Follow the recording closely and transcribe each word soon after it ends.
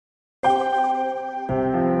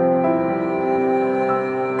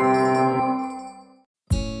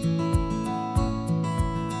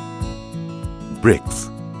Bricks.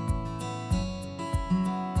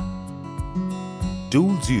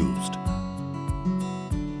 Tools used: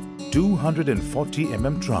 240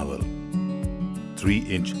 mm trowel,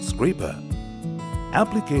 3-inch scraper,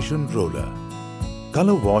 application roller,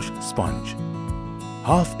 color wash sponge,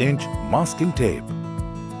 1/2-inch masking tape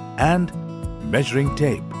and measuring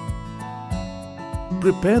tape.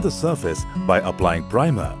 Prepare the surface by applying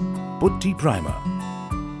primer, putty primer.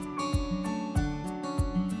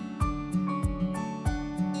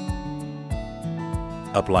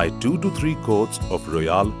 Apply 2 to 3 coats of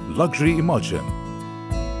Royale Luxury Emulsion.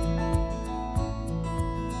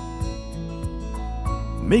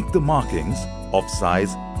 Make the markings of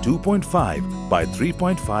size 2.5 by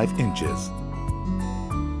 3.5 inches.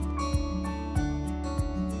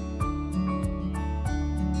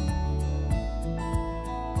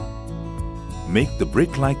 Make the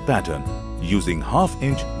brick-like pattern using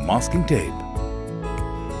 1/2-inch masking tape.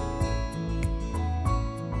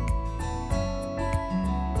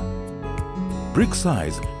 Brick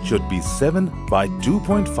size should be 7 by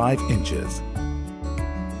 2.5 inches.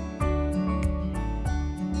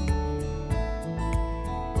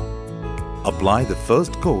 Apply the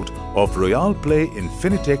first coat of Royale Play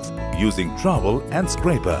Infinitex using trowel and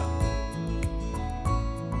scraper.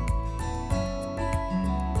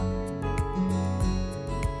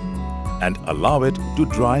 And allow it to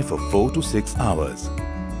dry for 4 to 6 hours.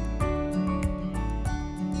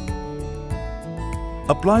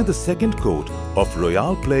 Apply the second coat of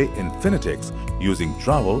Royale Play Infinitex using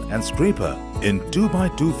trowel and scraper in 2 by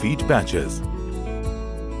 2 feet batches.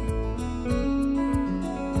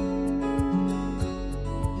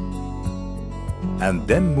 And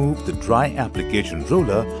then move the dry application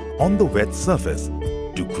roller on the wet surface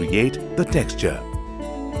to create the texture.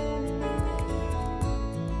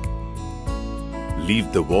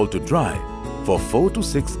 Leave the wall to dry for 4 to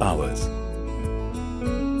 6 hours.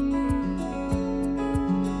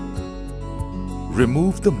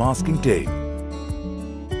 Remove the masking tape.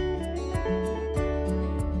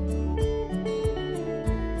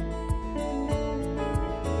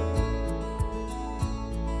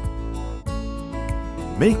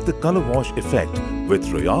 Make the color wash effect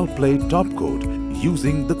with Royale Play top coat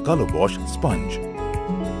using the color wash sponge.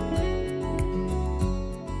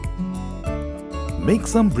 Make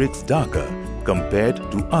some bricks darker compared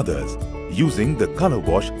to others using the color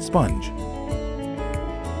wash sponge.